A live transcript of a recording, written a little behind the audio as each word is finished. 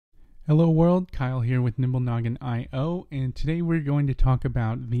Hello world, Kyle here with NimbleNoggin.io, and today we're going to talk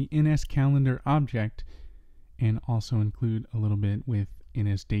about the NSCalendar object and also include a little bit with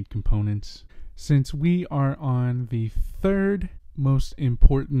NSDate components. Since we are on the third most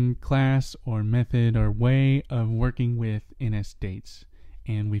important class or method or way of working with NSDates,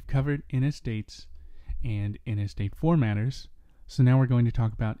 and we've covered NSDates and NSDateFormatters, so now we're going to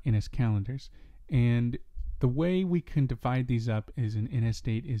talk about NSCalendars. And the way we can divide these up is an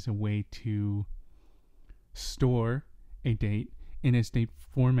NSDate is a way to store a date,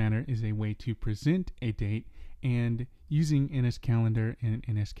 NSDateFormatter is a way to present a date, and using NSCalendar and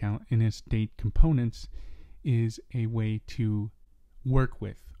NSDate components is a way to work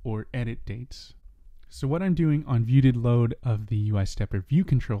with or edit dates. So what I'm doing on ViewDidLoad of the UI Stepper view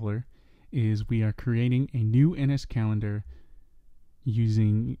controller is we are creating a new NSCalendar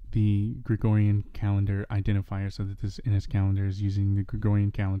using the Gregorian calendar identifier, so that this NSCalendar is using the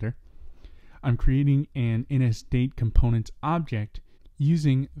Gregorian calendar. I'm creating an NSDate components object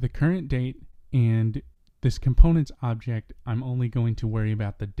using the current date, and this components object I'm only going to worry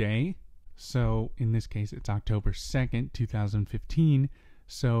about the day. So in this case it's October 2nd, 2015.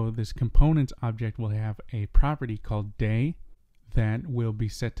 So this components object will have a property called day that will be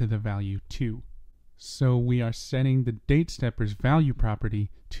set to the value 2. So we are setting the date stepper's value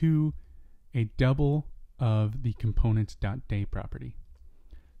property to a double of the components.day property.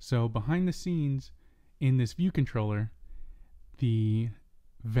 So behind the scenes in this view controller, the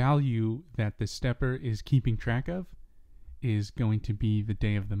value that the stepper is keeping track of is going to be the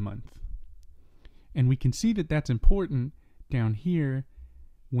day of the month. And we can see that that's important down here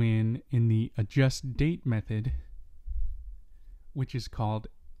when in the adjust date method, which is called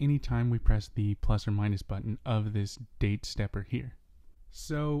anytime we press the plus or minus button of this date stepper here.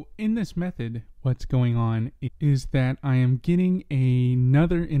 So in this method, what's going on is that I am getting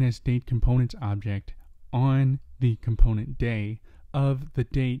another NSDate components object on the component day of the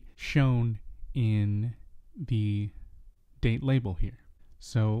date shown in the date label here.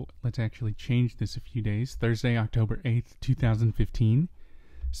 So let's actually change this a few days, Thursday, October 8th, 2015,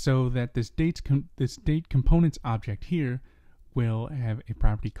 so that this date components object here will have a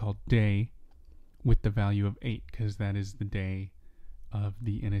property called day with the value of 8, because that is the day of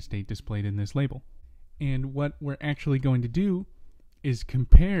the NSDate displayed in this label. And what we're actually going to do is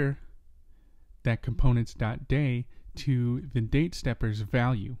compare that components.day to the date stepper's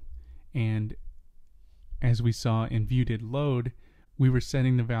value. And as we saw in ViewDidLoad, we were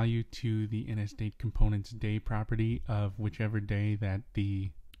setting the value to the NSDate components day property of whichever day that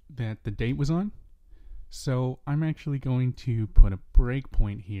the date was on. So I'm actually going to put a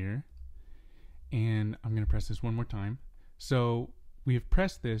breakpoint here, and I'm going to press this one more time. So we have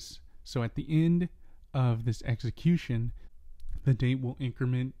pressed this, so at the end of this execution, the date will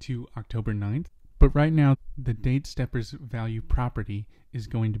increment to October 9th. But right now, the date stepper's value property is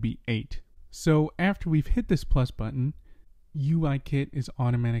going to be 8. So after we've hit this plus button, UIKit is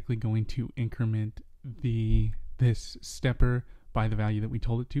automatically going to increment this stepper by the value that we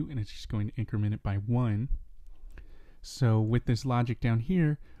told it to, and it's just going to increment it by 1. So with this logic down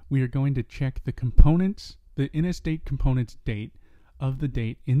here, we are going to check the components, the NSDate components date of the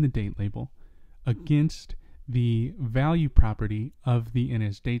date in the date label against the value property of the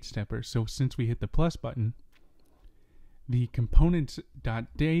NSDate stepper. So since we hit the plus button, the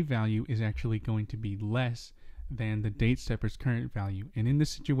components.day value is actually going to be less than the date stepper's current value. And in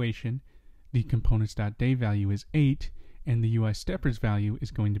this situation, the components.day value is 8, and the UI stepper's value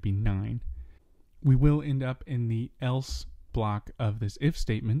is going to be 9. We will end up in the else block of this if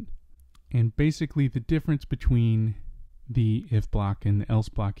statement, and basically the difference between the if block and the else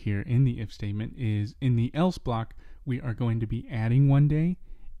block here in the if statement is in the else block we are going to be adding 1 day,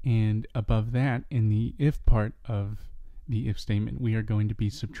 and above that in the if part of the if statement we are going to be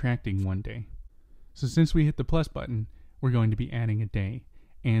subtracting 1 day. So since we hit the plus button, we're going to be adding a day,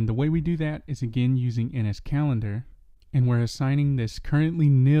 and the way we do that is again using NSCalendar, and we're assigning this currently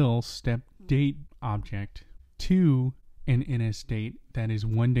nil step date object to an NSDate that is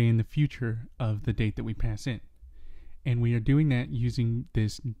 1 day in the future of the date that we pass in. And we are doing that using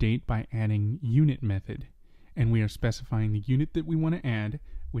this date by adding unit method. And we are specifying the unit that we want to add,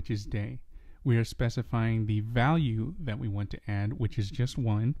 which is day. We are specifying the value that we want to add, which is just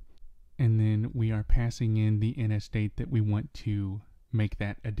 1. And then we are passing in the NSDate that we want to make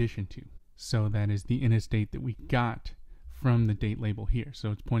that addition to. So that is the NSDate that we got from the date label here. So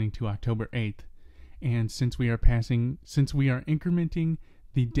it's pointing to October 8th. And since we are incrementing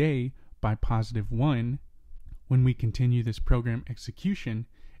the day by +1, when we continue this program execution,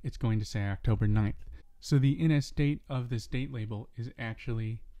 it's going to say October 9th. So the NSDate of this date label is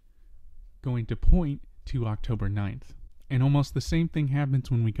actually going to point to October 9th. And almost the same thing happens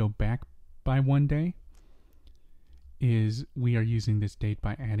when we go back by 1 day, is we are using this date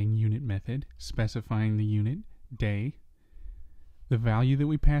by adding unit method, specifying the unit day. The value that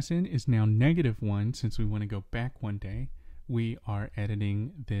we pass in is now -1 since we want to go back 1 day. We are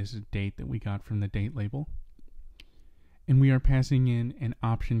editing this date that we got from the date label. And we are passing in an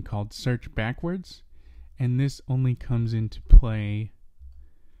option called search backwards. And this only comes into play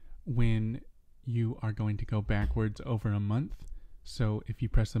when you are going to go backwards over a month. So if you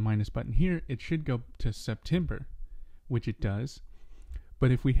press the minus button here, it should go to September, which it does.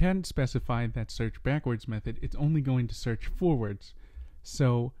 But if we hadn't specified that search backwards method, it's only going to search forwards.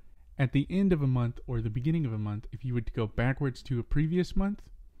 So at the end of a month or the beginning of a month, if you were to go backwards to a previous month,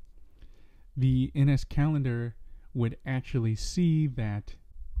 the NSCalendar would actually see that,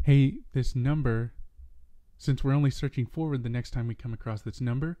 hey, this number, since we're only searching forward, the next time we come across this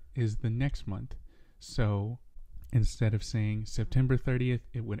number is the next month. So instead of saying September 30th,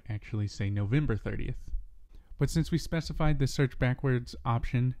 it would actually say November 30th. But since we specified the search backwards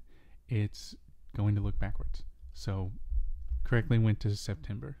option, it's going to look backwards. So correctly went to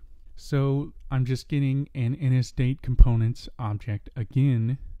September. So I'm just getting an NSDate components object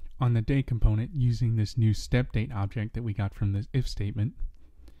again on the date component using this new step date object that we got from this if statement.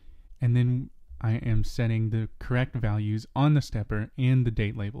 And then I am setting the correct values on the stepper and the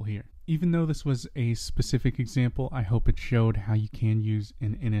date label here. Even though this was a specific example, I hope it showed how you can use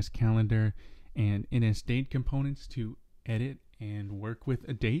an NSCalendar and NSDate components to edit and work with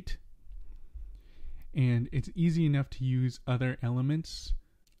a date. And it's easy enough to use other elements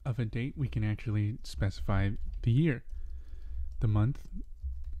of a date. We can actually specify the year, the month.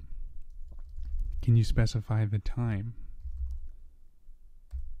 Can you specify the time?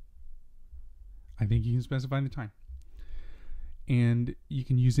 I think you can specify the time. And you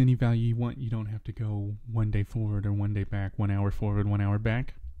can use any value you want. You don't have to go 1 day forward or 1 day back, 1 hour forward, 1 hour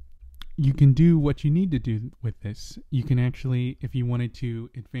back. You can do what you need to do with this. You can actually, if you wanted to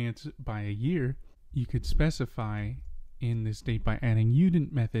advance by a year, you could specify in this date by adding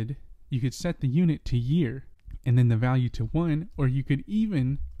unit method, you could set the unit to year and then the value to 1, or you could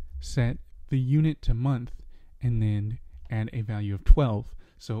even set the unit to month and then add a value of 12.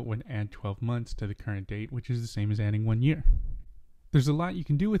 So it would add 12 months to the current date, which is the same as adding 1 year. There's a lot you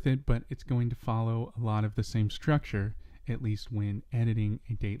can do with it, but it's going to follow a lot of the same structure, at least when editing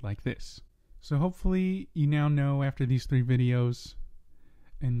a date like this. So hopefully you now know after these 3 videos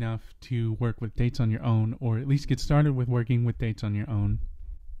enough to work with dates on your own, or at least get started with working with dates on your own.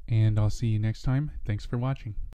 And I'll see you next time. Thanks for watching.